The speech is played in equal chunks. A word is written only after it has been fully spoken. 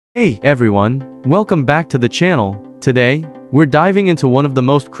Hey everyone, welcome back to the channel. Today, we're diving into one of the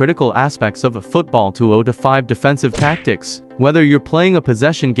most critical aspects of a football 2-0-5 defensive tactics. Whether you're playing a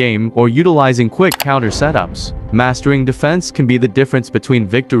possession game or utilizing quick counter setups, mastering defense can be the difference between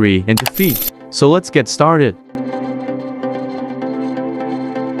victory and defeat. So let's get started.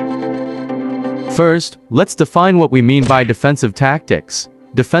 First, let's define what we mean by defensive tactics.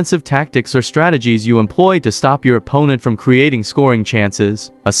 Defensive tactics are strategies you employ to stop your opponent from creating scoring chances.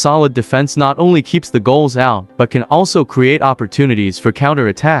 A solid defense not only keeps the goals out, but can also create opportunities for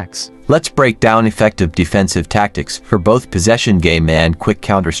counterattacks. Let's break down effective defensive tactics for both possession game and quick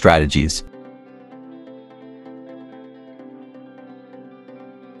counter strategies.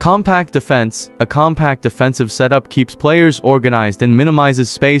 Compact defense. A compact defensive setup keeps players organized and minimizes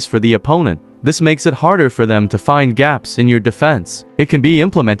space for the opponent. This makes it harder for them to find gaps in your defense. It can be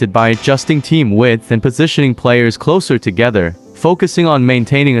implemented by adjusting team width and positioning players closer together, focusing on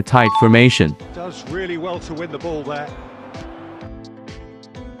maintaining a tight formation. Does really well to win the ball there.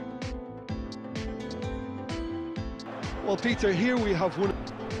 Well, Peter, here we have one.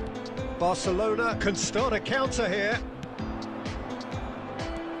 Barcelona can start a counter here.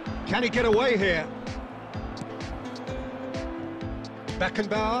 Can he get away here?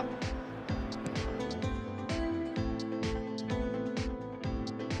 Beckenbauer.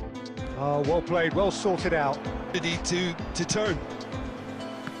 Oh, well played, well sorted out. Ready to turn.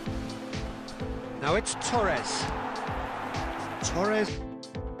 Now it's Torres.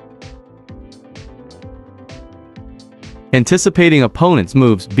 Anticipating opponents'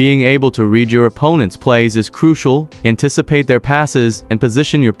 moves. Being able to read your opponent's plays is crucial. Anticipate their passes and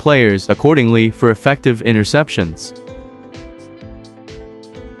position your players accordingly for effective interceptions.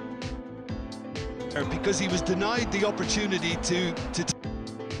 Because he was denied the opportunity to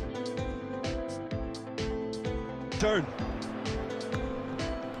turn.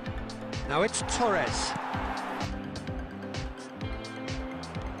 Now it's Torres.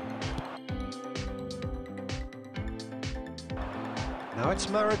 Now it's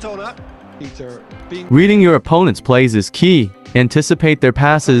Maradona. Peter being Reading your opponent's plays is key. Anticipate their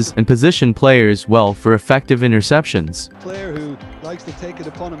passes and position players well for effective interceptions. player who likes to take it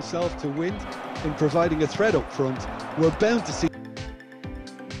upon himself to win in providing a threat up front. We're bound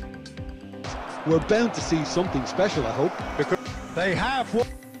to see something special, I hope. because they have what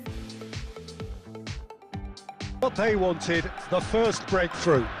they wanted, the first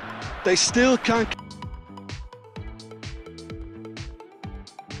breakthrough. They still can't.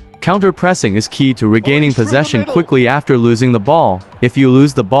 Counter-pressing is key to regaining he's through the possession middle. quickly after losing the ball. If you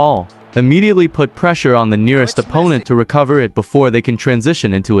lose the ball, immediately put pressure on the nearest it's opponent Messi. to recover it before they can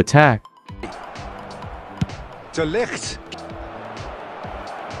transition into attack. De Ligt.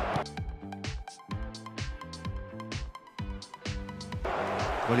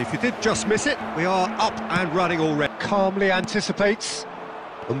 Well, if you did just miss it, we are up and running already. Calmly anticipates.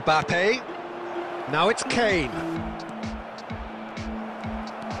 Mbappe. Now it's Kane.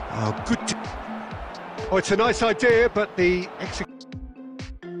 Oh, good. Oh, it's a nice idea, but the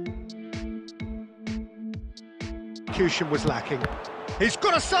execution was lacking. He's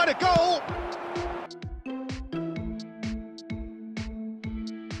got a side of goal.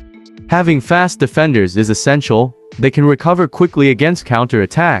 Having fast defenders is essential. They can recover quickly against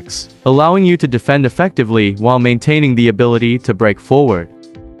counter-attacks, allowing you to defend effectively while maintaining the ability to break forward.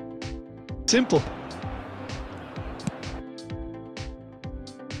 Simple.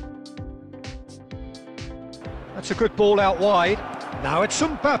 That's a good ball out wide. Now it's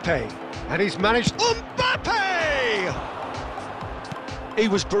Mbappe, and he's managed. Mbappe! He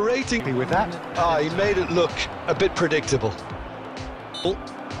was berating Happy with that. He made it look a bit predictable.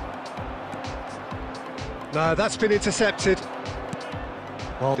 No, that's been intercepted.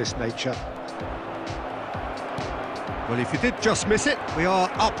 Well, this nature. Well, if you did just miss it, we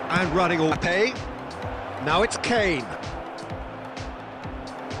are up and running already. Now it's Kane.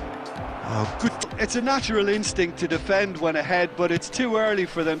 Oh, good. It's a natural instinct to defend when ahead, but it's too early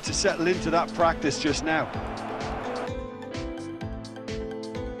for them to settle into that practice just now.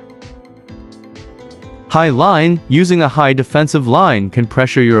 High line. Using a high defensive line can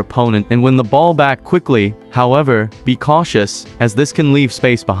pressure your opponent and win the ball back quickly. However, be cautious, as this can leave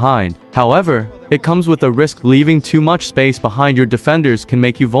space behind. However, it comes with a risk. Leaving too much space behind your defenders can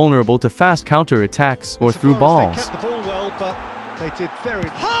make you vulnerable to fast counter-attacks or through balls. They kept the ball well, but they did very...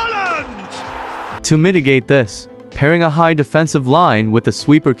 Haaland! To mitigate this, Pairing a high defensive line with a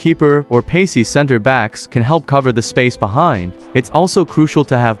sweeper keeper or pacey center backs can help cover the space behind. It's also crucial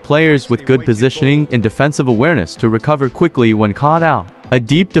to have players with good positioning and defensive awareness to recover quickly when caught out. A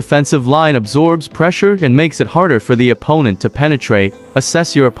deep defensive line absorbs pressure and makes it harder for the opponent to penetrate.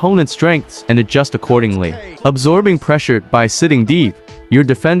 Assess your opponent's strengths and adjust accordingly. Absorbing pressure by sitting deep, your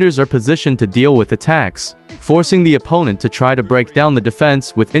defenders are positioned to deal with attacks, forcing the opponent to try to break down the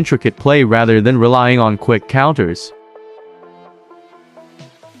defense with intricate play rather than relying on quick counters.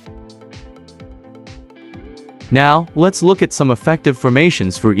 Now, let's look at some effective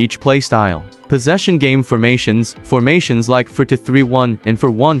formations for each playstyle. Possession game formations like 4-2-3-1 and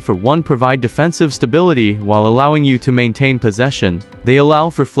 4-1-4-1 provide defensive stability while allowing you to maintain possession. They allow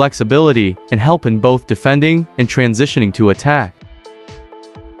for flexibility and help in both defending and transitioning to attack.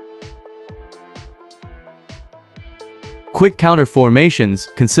 Quick counter formations,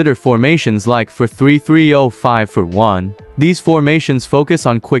 consider formations like 4-3-3-0, 5-4-1. These formations focus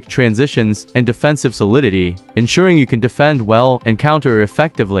on quick transitions and defensive solidity, ensuring you can defend well and counter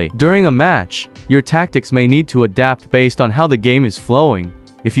effectively. During a match, your tactics may need to adapt based on how the game is flowing.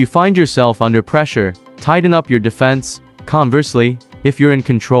 If you find yourself under pressure, tighten up your defense. Conversely, if you're in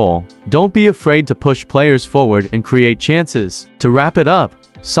control, don't be afraid to push players forward and create chances. To wrap it up,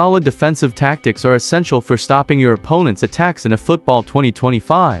 solid defensive tactics are essential for stopping your opponent's attacks in eFootball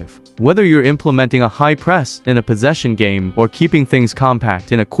 2025. Whether you're implementing a high press in a possession game or keeping things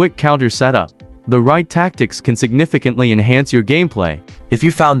compact in a quick counter setup, the right tactics can significantly enhance your gameplay. If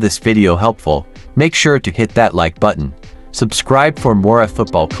you found this video helpful, make sure to hit that like button. Subscribe for more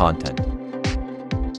eFootball content.